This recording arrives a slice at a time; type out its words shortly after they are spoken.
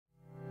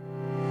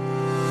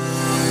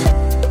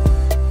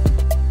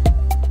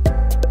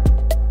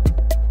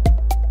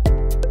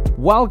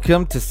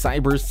Welcome to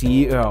Cyber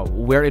CEO,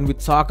 wherein we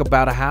talk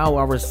about how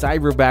our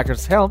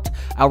cyberbackers helped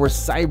our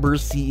cyber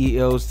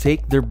CEOs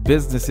take their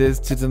businesses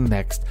to the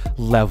next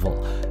level.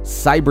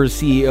 Cyber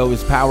CEO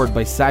is powered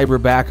by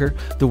Cyberbacker,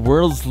 the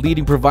world's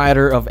leading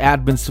provider of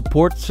admin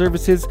support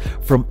services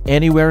from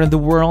anywhere in the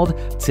world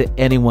to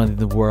anyone in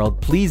the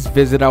world. Please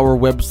visit our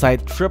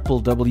website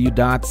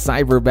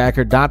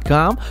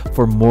www.cyberbacker.com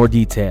for more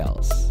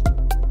details.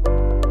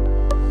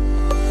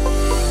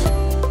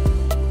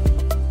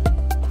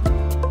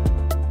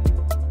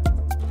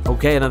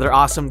 Okay, another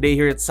awesome day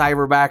here at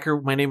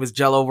Cyberbacker. My name is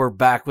Jello. We're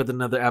back with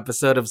another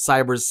episode of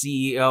Cyber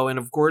CEO. And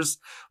of course,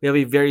 we have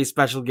a very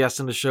special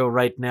guest on the show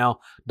right now.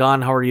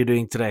 Don, how are you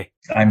doing today?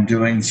 I'm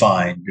doing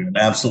fine, doing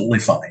absolutely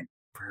fine.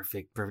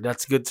 Perfect.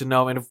 That's good to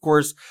know. And of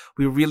course,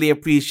 we really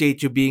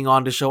appreciate you being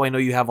on the show. I know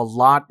you have a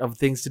lot of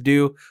things to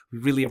do. We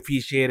really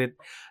appreciate it.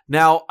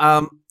 Now,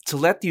 to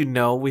let you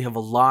know, we have a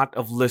lot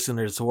of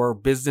listeners who are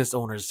business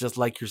owners just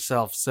like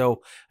yourself.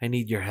 So I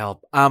need your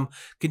help. Can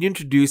you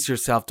introduce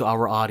yourself to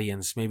our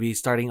audience? Maybe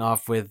starting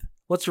off with,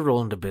 what's your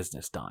role in the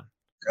business, Don?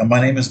 My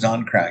name is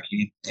Don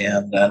Cracky,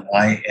 and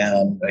I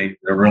am a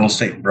real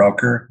estate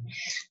broker.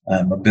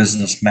 I'm a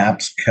business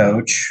maps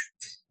coach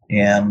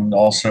and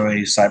also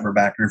a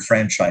Cyberbacker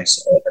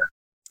franchise owner.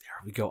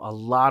 There we go. A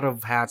lot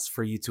of hats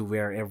for you to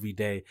wear every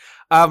day.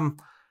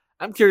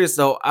 I'm curious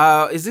though,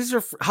 is this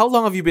how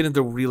long have you been in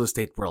the real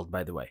estate world,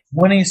 by the way?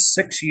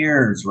 26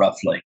 years,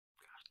 roughly.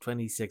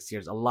 26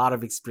 years, a lot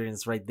of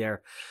experience right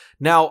there.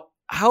 Now,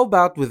 how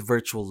about with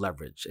virtual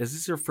leverage? Is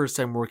this your first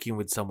time working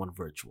with someone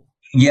virtual?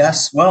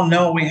 Yes. Well,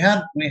 no, we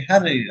had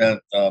an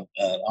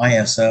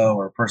ISO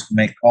or a person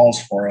make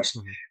calls for us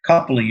a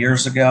couple of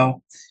years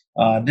ago.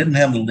 Didn't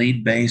have the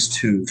lead base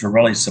to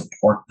really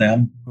support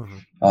them.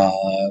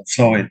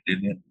 So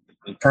the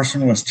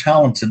person was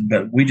talented,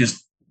 but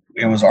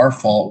it was our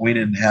fault. We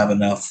didn't have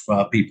enough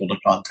people to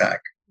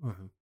contact.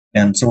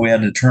 And so we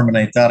had to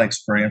terminate that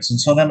experience. And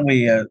so then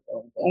we, a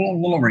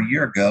little over a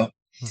year ago,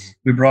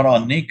 we brought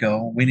on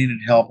Nico. We needed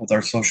help with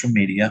our social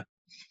media,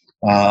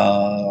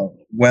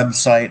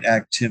 website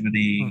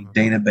activity,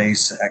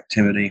 database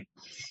activity.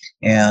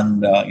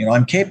 And,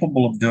 I'm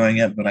capable of doing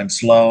it, but I'm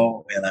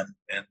slow and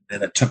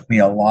it took me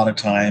a lot of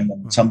time.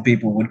 And some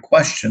people would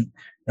question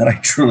that I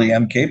truly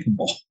am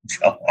capable.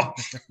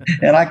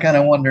 And I kind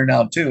of wonder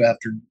now too,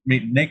 after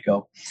meeting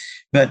Nico,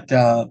 but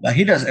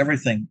he does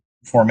everything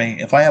for me.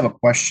 If I have a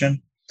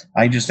question,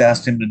 I just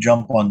asked him to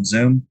jump on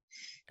Zoom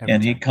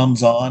and he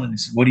comes on and he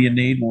says, "What do you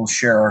need?" We'll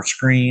share our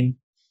screen.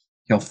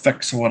 He'll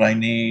fix what I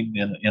need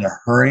in a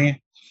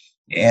hurry.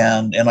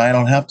 And I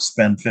don't have to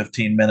spend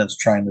 15 minutes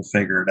trying to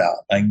figure it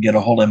out. I can get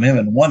a hold of him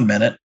in 1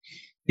 minute.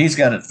 He's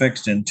got it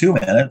fixed in 2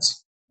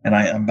 minutes and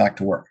I'm back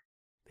to work.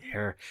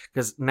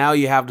 Because now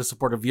you have the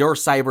support of your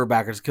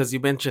cyberbackers, because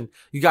you mentioned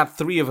you got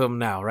 3 of them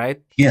now,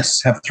 right?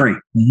 Yes, have 3.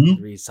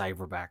 3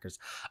 cyberbackers.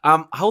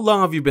 How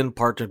long have you been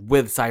partnered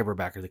with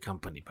Cyberbacker, the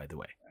company, by the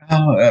way?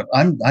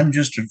 I'm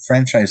just a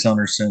franchise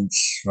owner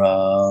since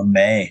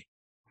May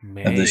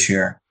of this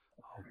year.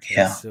 Okay,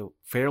 yeah. So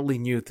fairly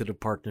new to the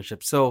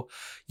partnership. So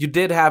you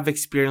did have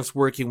experience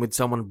working with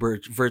someone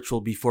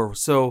virtual before.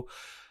 So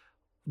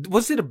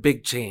was it a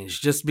big change?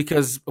 Just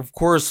because, of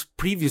course,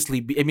 previously,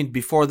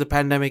 before the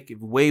pandemic,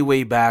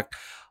 way back,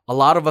 a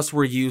lot of us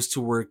were used to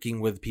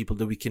working with people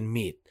that we can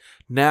meet.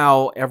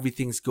 Now,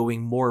 everything's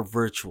going more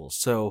virtual.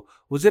 So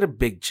was it a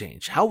big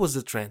change? How was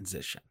the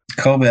transition?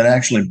 COVID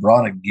actually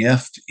brought a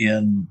gift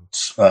in,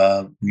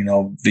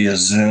 via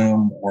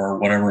Zoom or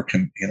whatever,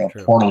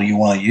 portal you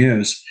want to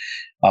use.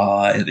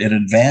 It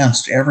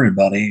advanced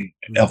everybody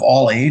of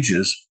all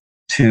ages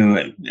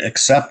to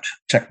accept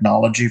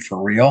technology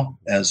for real,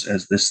 as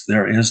this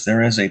there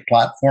is a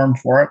platform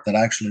for it that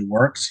actually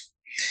works,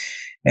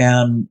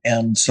 and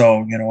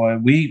so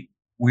we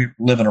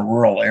live in a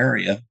rural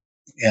area,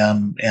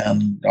 and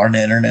our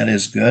internet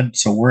is good,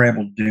 so we're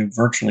able to do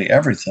virtually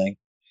everything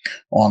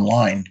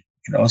online.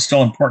 It's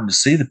still important to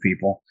see the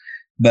people,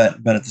 but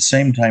at the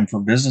same time for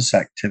business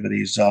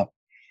activities,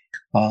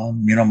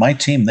 my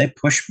team, they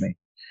push me,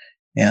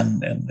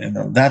 and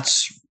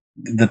that's.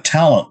 The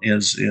talent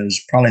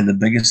is probably the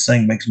biggest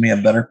thing, makes me a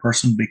better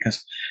person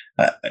because,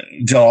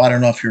 Joe, I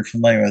don't know if you're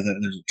familiar with it.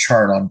 There's a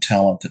chart on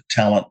talent that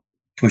talent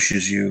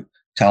pushes you.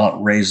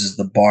 Talent raises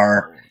the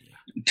bar.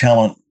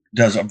 Talent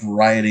does a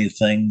variety of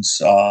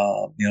things.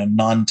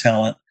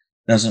 Non-talent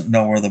doesn't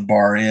know where the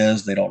bar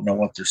is. They don't know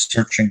what they're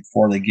searching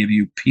for. They give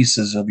you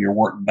pieces of your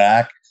work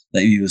back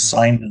that you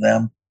assign to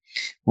them,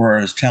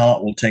 whereas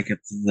talent will take it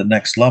to the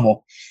next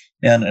level.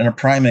 And a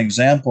prime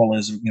example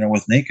is,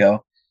 with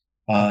Nico,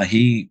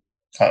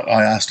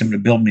 I asked him to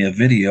build me a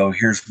video.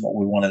 Here's what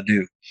we want to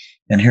do.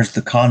 And here's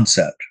the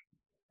concept.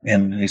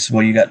 And he said,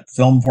 "Well, you got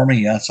film for me?"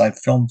 "Yes, I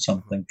filmed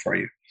something for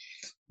you."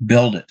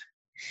 "Build it."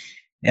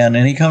 And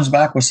then he comes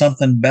back with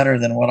something better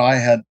than what I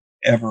had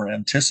ever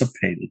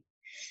anticipated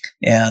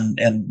and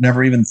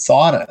never even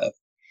thought of.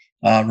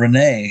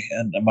 Renee,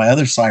 and my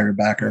other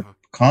cyberbacker,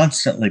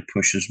 constantly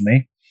pushes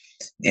me.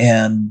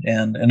 And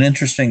an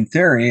interesting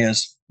theory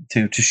is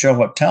to show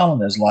what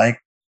talent is like.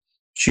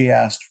 she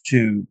asked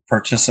to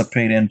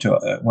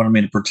wanted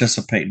me to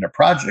participate in a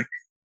project,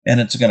 and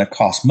it's going to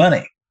cost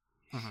money.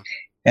 Uh-huh.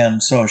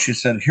 And so she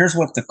said, here's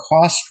what the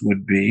cost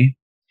would be.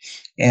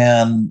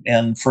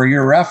 And for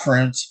your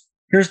reference,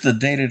 here's the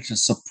data to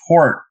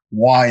support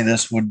why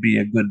this would be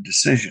a good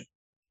decision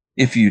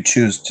if you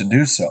choose to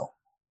do so.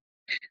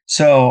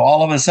 So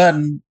all of a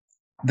sudden,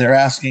 they're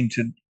asking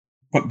to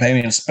pay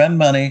me to spend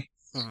money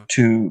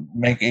to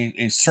make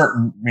a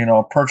certain,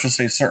 purchase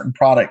a certain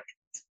product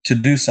to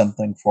do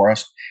something for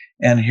us.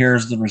 And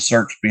here's the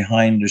research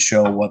behind to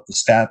show what the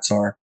stats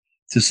are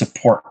to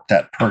support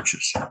that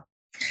purchase.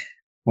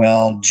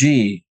 Well,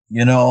 gee,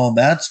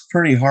 that's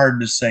pretty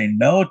hard to say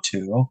no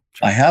to.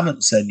 I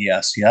haven't said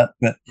yes yet,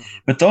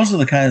 but those are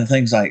the kind of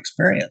things I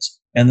experience.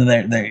 And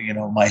then they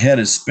my head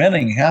is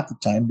spinning half the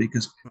time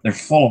because they're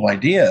full of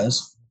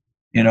ideas.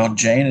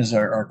 Jane is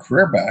our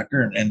career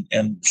backer,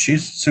 and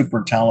she's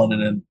super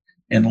talented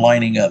in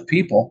lining up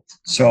people.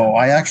 So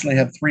I actually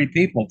have 3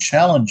 people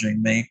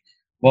challenging me.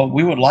 Well,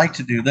 we would like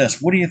to do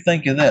this. What do you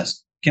think of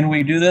this? Can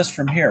we do this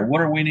from here?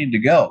 Where do we need to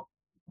go?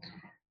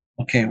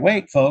 Okay,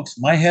 wait, folks,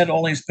 my head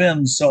only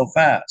spins so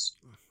fast.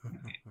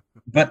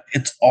 But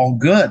it's all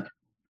good.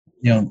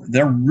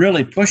 They're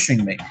really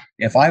pushing me.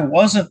 If I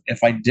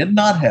did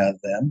not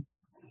have them,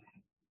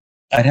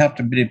 I'd have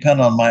to depend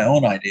on my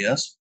own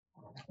ideas,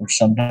 which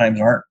sometimes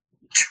aren't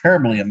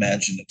terribly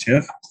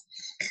imaginative.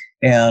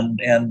 And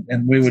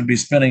we would be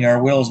spinning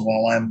our wheels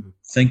while I'm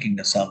thinking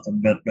of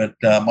something. But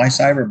my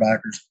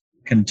cyberbackers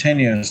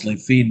continuously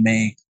feed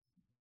me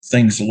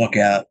things to look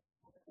at.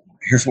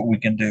 Here's what we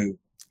can do.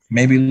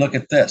 Maybe look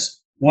at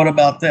this. What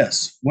about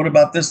this? What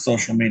about this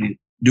social media?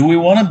 Do we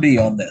want to be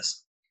on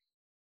this?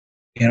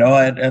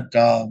 I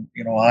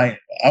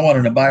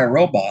wanted to buy a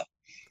robot,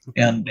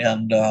 and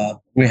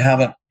we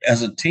haven't,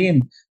 as a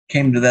team,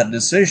 came to that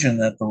decision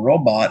that the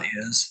robot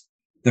is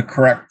the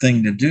correct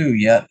thing to do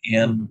yet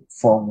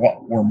for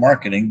what we're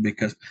marketing,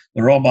 because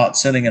the robot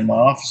sitting in my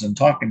office and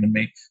talking to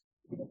me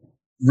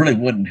really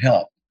wouldn't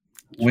help.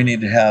 We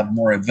need to have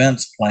more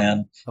events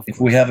planned.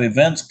 If we have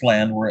events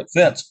planned where it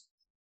fits,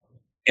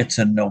 it's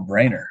a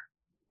no-brainer.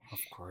 Of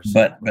course.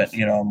 But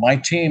my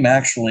team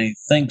actually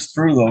thinks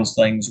through those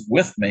things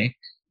with me,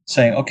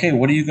 saying, okay,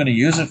 what are you going to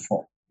use it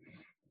for?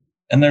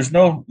 And there's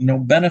no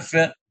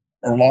benefit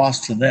or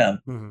loss to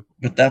them,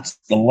 but that's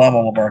the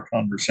level of our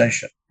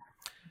conversation.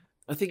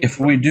 I think if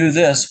we do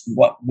this,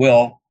 what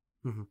will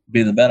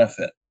be the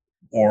benefit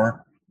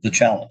or the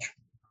challenge?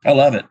 I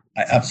love it.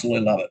 I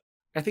absolutely love it.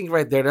 I think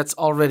right there, that's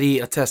already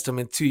a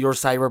testament to your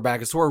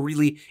cyberbackers who are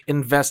really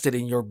invested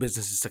in your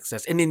business's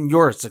success and in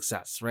your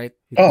success, right?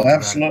 Oh,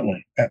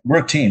 absolutely. We're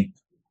a team.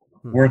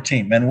 We're a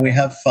team, and we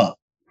have fun.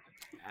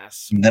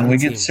 Yes. And then we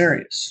get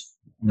serious,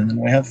 and then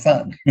we have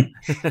fun.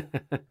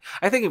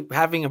 I think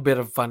having a bit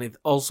of fun is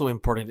also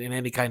important in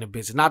any kind of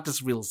business, not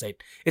just real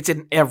estate. It's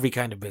in every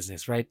kind of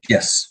business, right?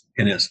 Yes,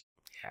 it is.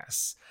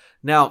 Yes.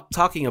 Now,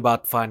 talking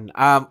about fun,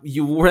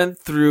 you went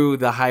through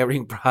the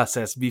hiring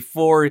process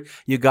before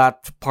you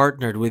got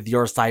partnered with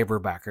your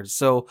cyberbackers.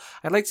 So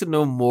I'd like to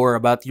know more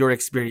about your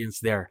experience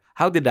there.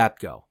 How did that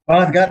go?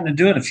 Well, I've gotten to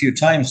do it a few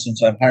times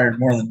since I've hired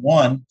more than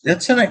one.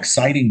 It's an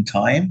exciting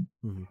time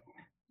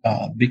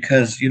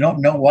because you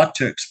don't know what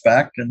to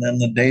expect. And then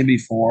the day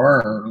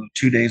before or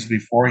 2 days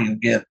before, you'll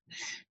get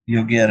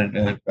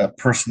a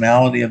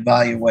personality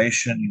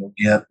evaluation. You'll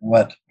get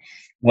what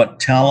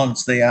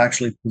talents they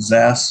actually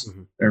possess.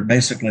 They're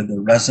basically the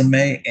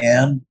resume,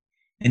 and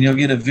you'll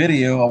get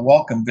a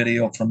welcome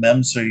video from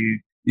them so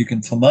you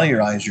can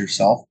familiarize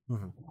yourself.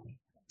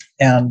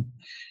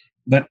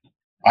 But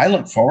I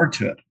look forward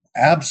to it.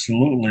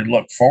 Absolutely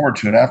look forward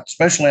to it,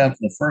 especially after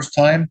the first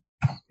time.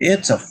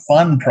 It's a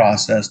fun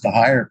process to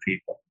hire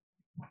people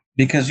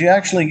because you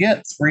actually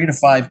get 3 to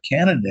 5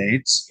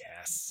 candidates.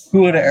 Yes.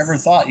 Who would have ever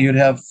thought you'd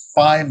have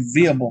 5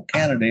 viable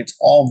candidates,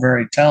 all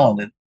very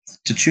talented,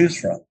 to choose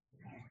from?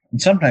 And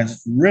sometimes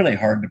it's really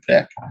hard to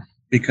pick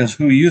because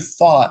who you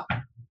thought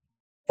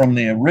from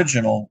the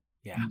original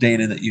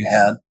data that you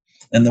had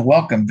and the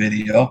welcome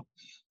video,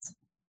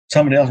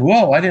 somebody else,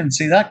 whoa, I didn't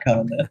see that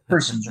coming. That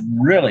person's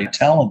really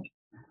talented.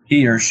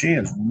 He or she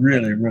is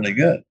really, really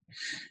good.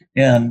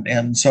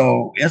 And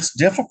so it's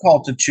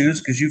difficult to choose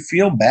because you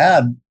feel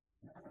bad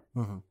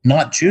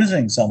not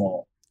choosing some of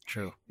them.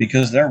 True.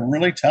 Because they're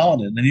really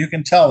talented and you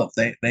can tell if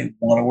they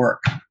want to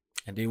work.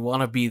 And they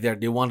want to be there.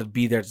 They want to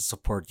be there to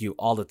support you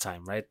all the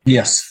time, right?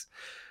 Yes.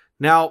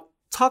 Now,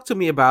 talk to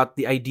me about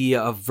the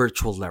idea of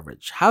virtual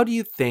leverage. How do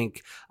you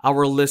think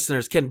our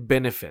listeners can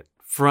benefit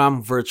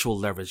from virtual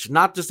leverage,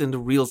 not just in the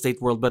real estate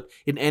world, but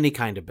in any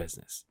kind of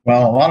business?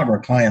 Well, a lot of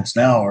our clients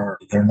now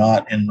they're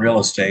not in real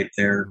estate.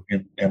 They're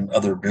in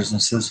other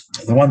businesses.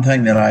 The one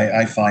thing that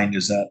I find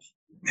is that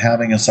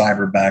having a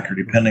cyberbacker,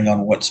 depending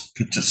on what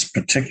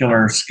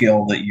particular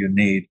skill that you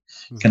need,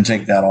 can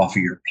take that off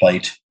of your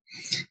plate.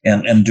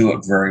 And do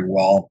it very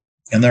well.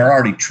 And they're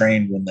already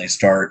trained when they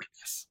start.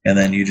 And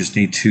then you just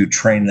need to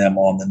train them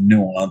on the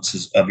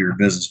nuances of your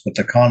business. But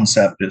the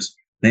concept is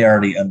they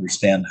already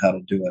understand how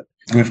to do it.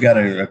 We've got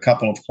a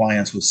couple of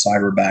clients with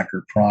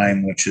Cyberbacker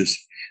Prime, which is,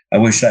 I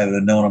wish I would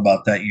have known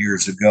about that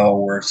years ago,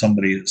 where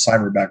somebody,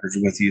 Cyberbackers,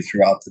 with you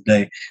throughout the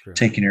day, Sure.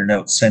 taking your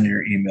notes, sending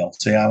your email,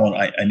 say,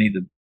 I need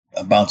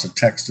to bounce a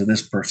text to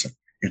this person.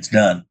 It's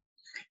done.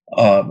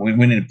 We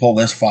need to pull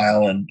this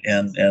file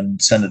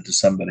and send it to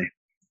somebody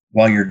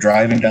while you're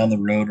driving down the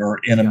road or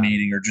in a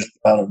meeting or just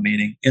out of a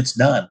meeting. It's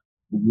done.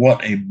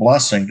 What a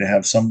blessing to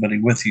have somebody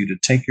with you to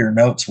take your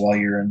notes while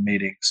you're in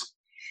meetings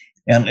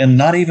and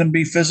not even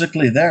be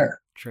physically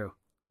there. True.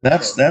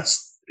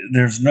 That's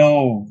there's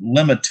no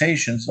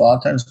limitations. A lot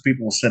of times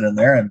people will sit in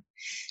there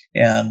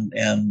and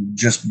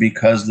just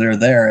because they're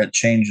there, it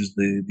changes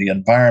the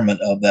environment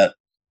of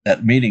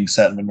that meeting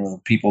setting of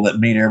the people that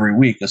meet every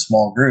week, a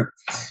small group.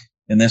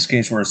 In this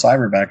case, where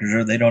cyberbackers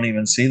are, they don't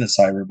even see the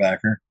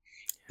cyberbacker.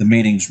 The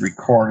meeting's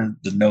recorded,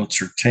 the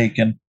notes are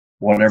taken,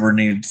 whatever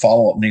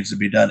follow-up needs to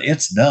be done,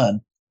 it's done.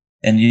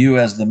 And you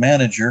as the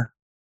manager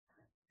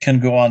can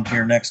go on to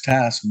your next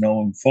task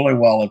knowing fully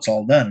well it's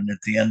all done. And at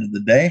the end of the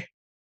day,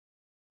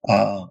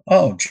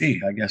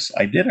 I guess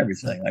I did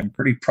everything. I'm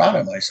pretty proud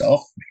of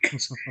myself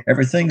because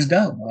everything's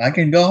done. I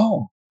can go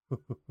home.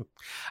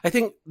 I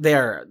think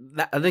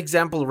an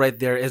example right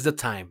there is the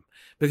time,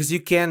 because you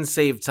can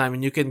save time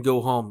and you can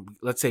go home,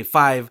 let's say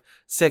 5,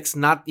 6,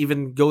 not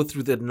even go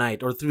through the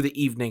night or through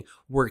the evening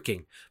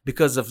working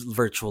because of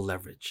virtual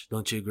leverage.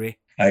 Don't you agree?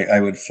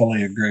 I would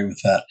fully agree with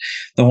that.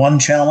 The one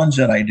challenge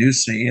that I do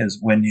see is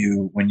when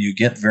you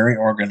get very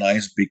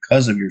organized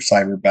because of your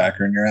cyberbacker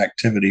and your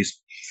activities,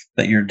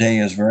 that your day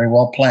is very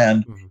well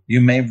planned. Mm-hmm.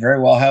 You may very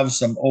well have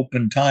some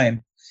open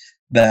time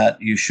that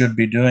you should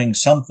be doing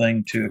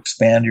something to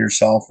expand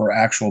yourself or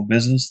actual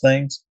business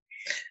things.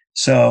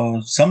 So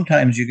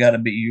sometimes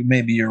you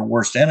may be your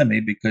worst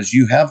enemy because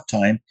you have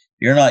time.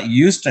 You're not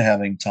used to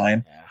having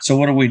time. Yeah. So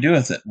what do we do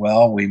with it?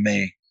 Well, we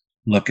may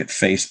look at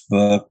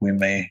Facebook. We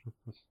may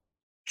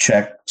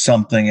check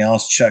something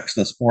else, check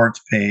the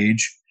sports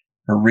page,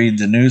 or read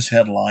the news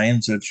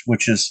headlines,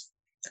 which is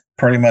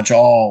pretty much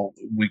all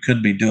we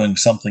could be doing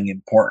something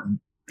important.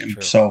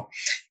 Sure. So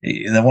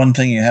the one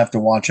thing you have to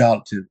watch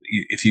out to,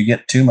 if you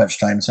get too much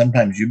time,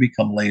 sometimes you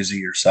become lazy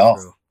yourself.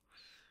 True.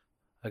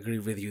 I agree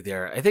with you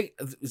there. I think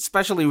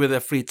especially with the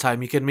free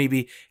time, you can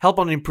maybe help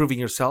on improving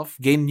yourself,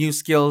 gain new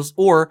skills,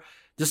 or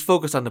just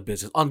focus on the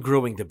business, on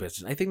growing the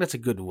business. I think that's a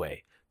good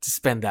way to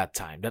spend that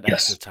time, that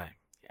extra time.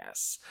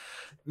 Yes.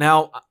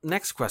 Now,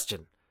 next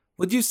question.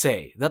 Would you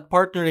say that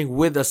partnering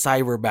with a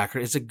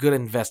cyberbacker is a good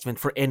investment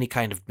for any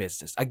kind of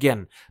business?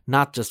 Again,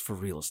 not just for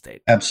real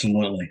estate.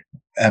 Absolutely.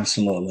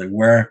 Absolutely.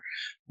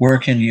 Where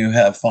can you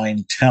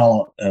find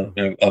talent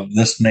of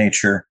this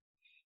nature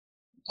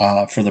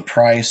for the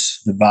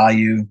price, the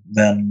value,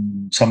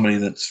 than somebody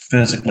that's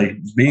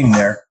physically being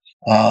there?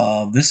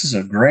 This is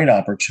a great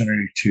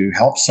opportunity to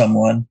help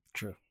someone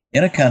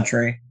in a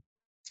country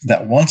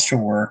that wants to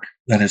work,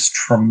 that is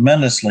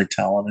tremendously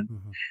talented.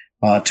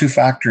 Mm-hmm. Two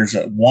factors: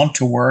 want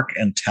to work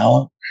and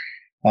talent,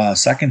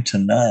 second to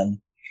none.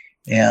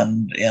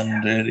 And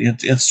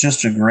it's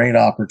just a great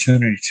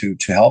opportunity to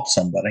help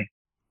somebody.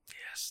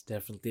 Yes,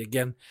 definitely.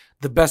 Again,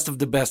 the best of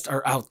the best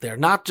are out there,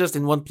 not just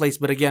in one place,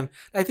 but again,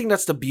 I think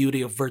that's the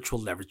beauty of virtual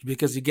leverage,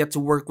 because you get to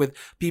work with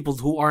people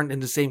who aren't in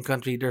the same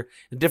country. They're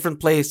in a different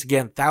place,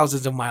 again,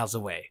 thousands of miles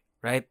away,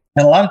 right?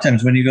 And a lot of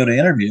times when you go to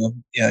interview,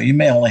 you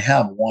may only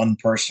have one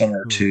person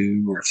or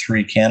two or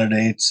three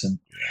candidates,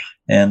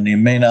 and you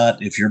may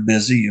not, if you're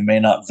busy, you may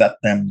not vet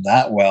them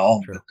that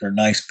well, but they're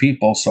nice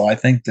people. So I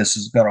think this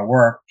is going to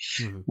work.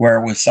 Mm-hmm.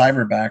 Where with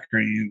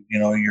cyberbacker,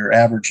 you're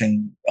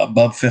averaging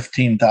above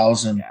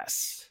 15,000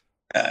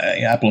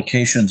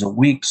 applications a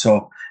week.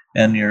 So,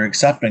 and you're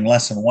accepting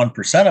less than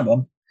 1% of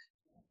them.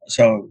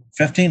 So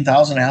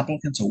 15,000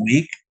 applicants a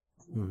week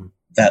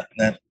that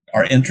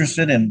are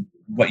interested in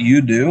what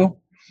you do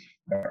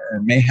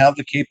or may have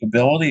the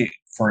capability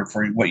for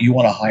what you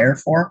want to hire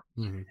for.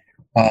 Mm-hmm.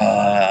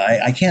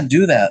 I can't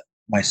do that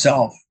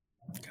myself.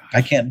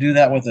 I can't do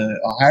that with a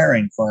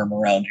hiring firm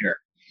around here.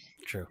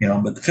 True.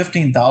 But the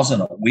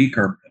 15,000 a week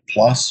or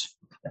plus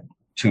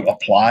to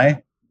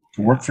apply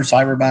to work for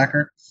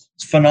cyberbacker,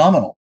 it's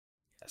phenomenal.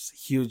 Yes,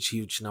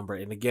 huge number.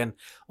 And again,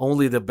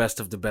 only the best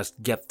of the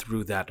best get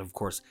through that, of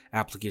course,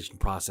 application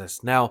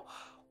process. Now,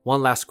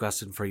 one last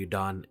question for you,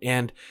 Don.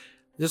 And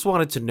just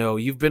wanted to know,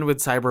 you've been with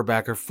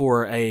cyberbacker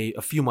for a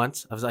few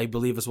months, as I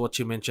believe is what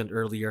you mentioned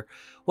earlier.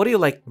 What do you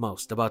like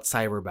most about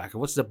cyberbacker?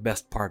 What's the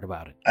best part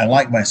about it? I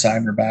like my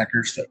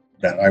cyberbackers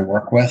that I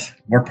work with.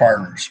 We're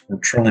partners. We're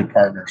truly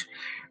partners.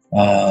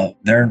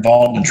 They're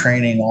involved in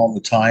training all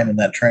the time, and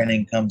that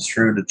training comes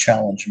through to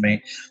challenge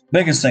me.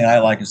 Biggest thing I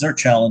like is they're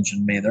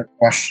challenging me. They're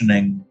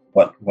questioning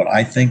what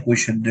I think we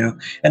should do,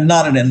 and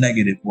not in a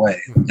negative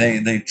way.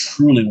 They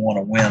truly want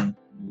to win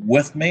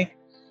with me,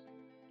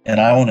 and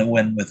I want to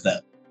win with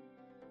them.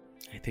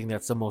 I think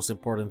that's the most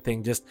important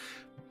thing. Just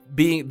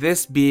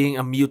being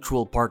a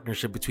mutual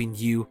partnership between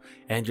you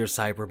and your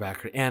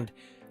cyberbacker. And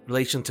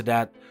relation to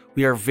that,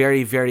 we are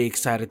very, very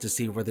excited to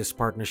see where this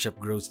partnership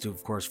grows to,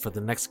 of course, for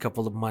the next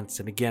couple of months.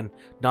 And again,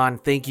 Don,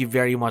 thank you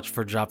very much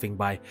for dropping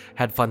by.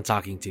 Had fun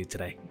talking to you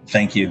today.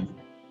 Thank you.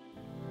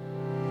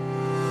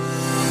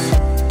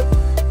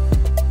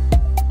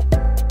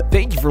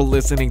 Thank you for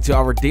listening to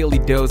our daily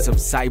dose of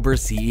Cyber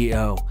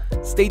CEO.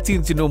 Stay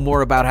tuned to know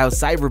more about how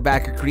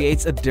Cyberbacker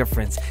creates a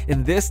difference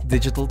in this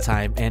digital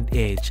time and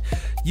age.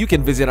 You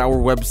can visit our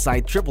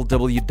website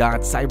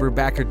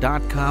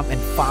www.cyberbacker.com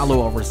and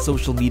follow our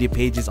social media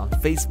pages on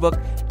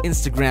Facebook,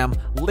 Instagram,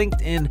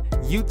 LinkedIn,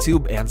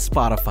 YouTube, and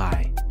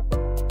Spotify.